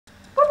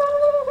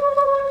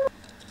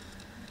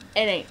It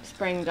ain't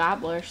spring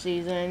gobbler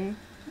season.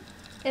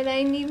 It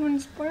ain't even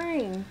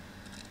spring.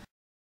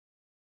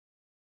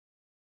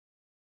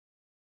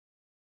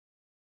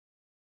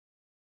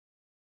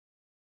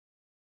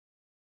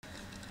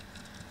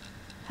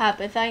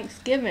 Happy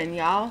Thanksgiving,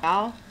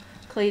 y'all.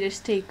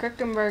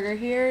 CletusTCrickenberger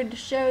here to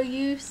show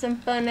you some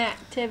fun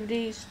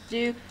activities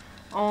to do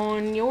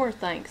on your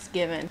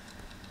Thanksgiving.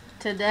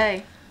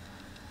 Today,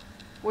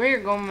 we're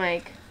gonna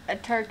make a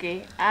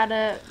turkey out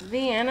of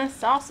Vienna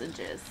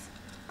sausages,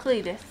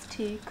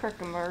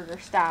 CletusTCrickenberger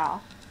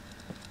style.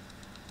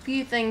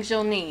 Few things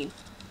you'll need: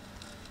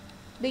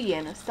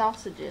 Vienna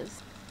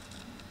sausages,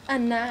 a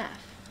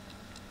knife,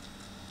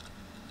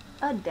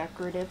 a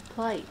decorative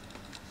plate,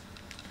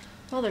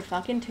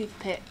 motherfucking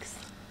toothpicks.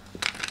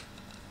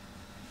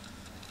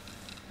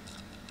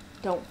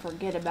 Don't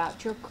forget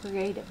about your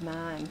creative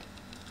mind.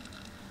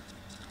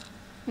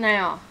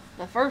 Now,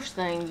 the first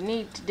thing you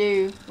need to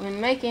do when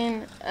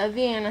making a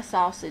Vienna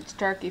sausage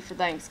turkey for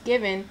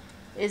Thanksgiving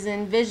is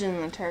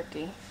envision the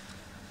turkey.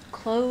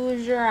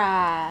 Close your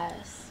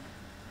eyes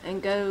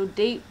and go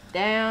deep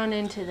down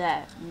into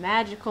that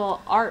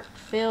magical,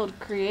 art-filled,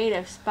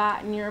 creative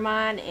spot in your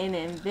mind and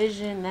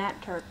envision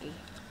that turkey.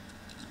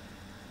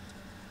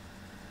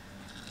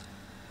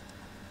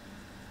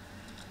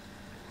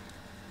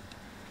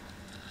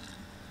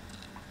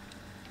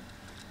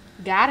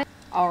 Got it?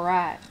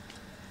 Alright.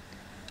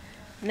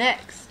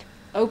 Next,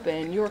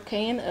 open your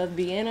can of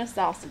Vienna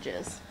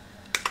sausages.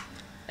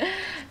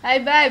 Hey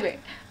baby,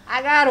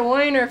 I got a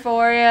wiener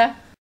for you.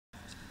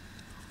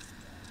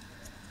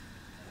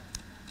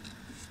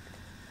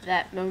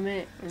 That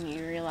moment when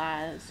you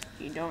realize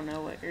you don't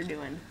know what you're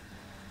doing.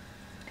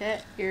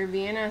 Cut your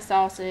Vienna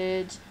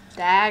sausage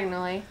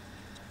diagonally,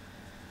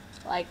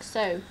 like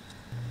so.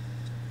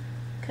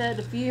 Cut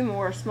a few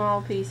more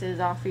small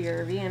pieces off of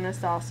your Vienna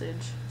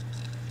sausage.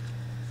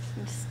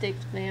 And stick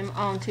them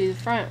onto the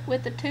front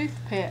with a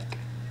toothpick.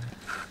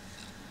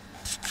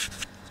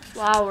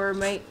 While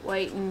we're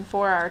waiting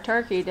for our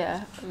turkey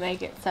to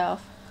make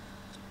itself,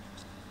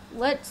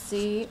 let's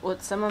see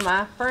what some of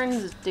my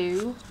friends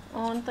do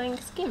on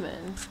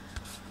Thanksgiving.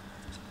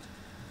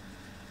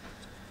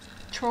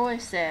 Troy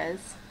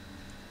says,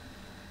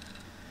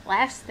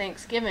 last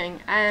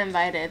Thanksgiving I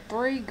invited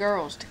 3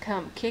 girls to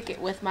come kick it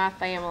with my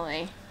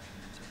family.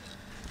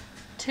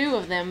 2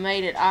 of them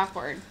made it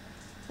awkward.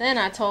 Then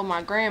I told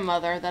my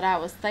grandmother that I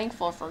was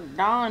thankful for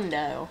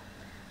Dondo.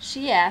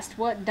 She asked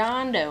what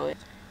Dondo is.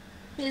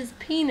 His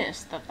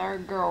penis, the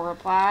 3rd girl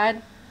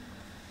replied.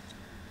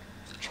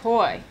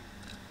 Troy,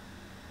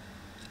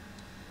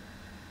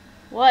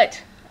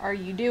 what are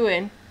you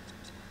doing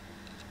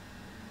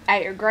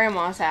at your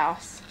grandma's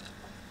house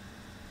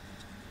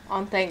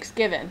on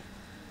Thanksgiving?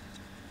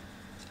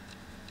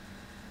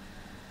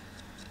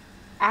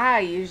 I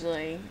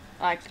usually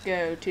like to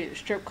go to the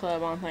strip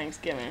club on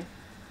Thanksgiving.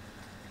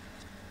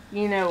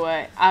 You know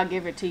what? I'll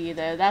give it to you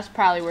though. That's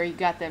probably where you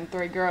got them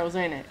 3 girls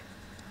in it.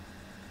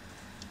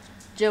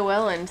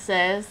 Joellen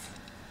says,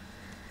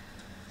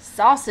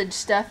 sausage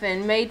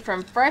stuffing made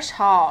from fresh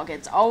hog.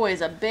 It's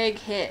always a big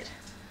hit.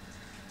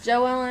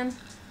 Joellen,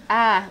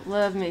 I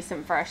love me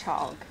some fresh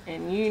hog.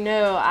 And you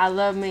know I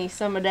love me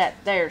some of that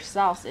there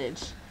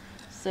sausage.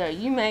 So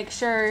you make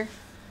sure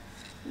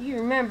you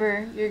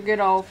remember your good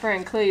old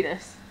friend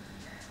Cletus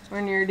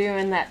when you're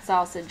doing that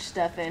sausage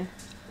stuffing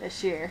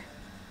this year.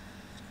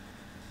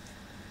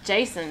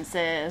 Jason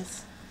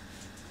says,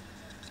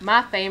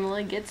 my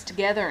family gets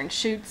together and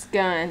shoots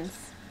guns.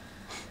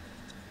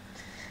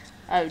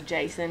 Oh,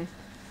 Jason,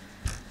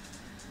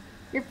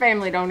 your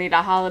family don't need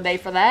a holiday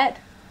for that.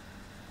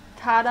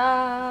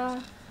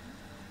 Ta-da!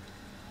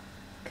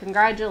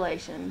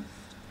 Congratulations.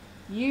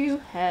 You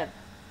have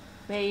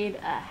made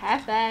a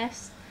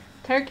half-assed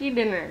turkey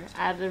dinner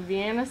out of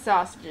Vienna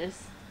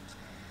sausages.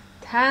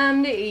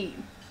 Time to eat.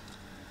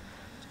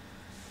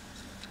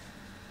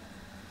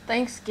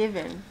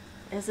 Thanksgiving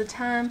is a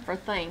time for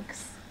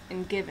thanks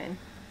and giving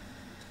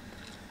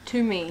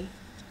to me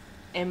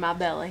and my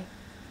belly.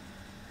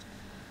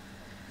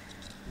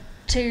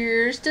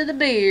 Cheers to the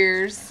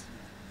beers.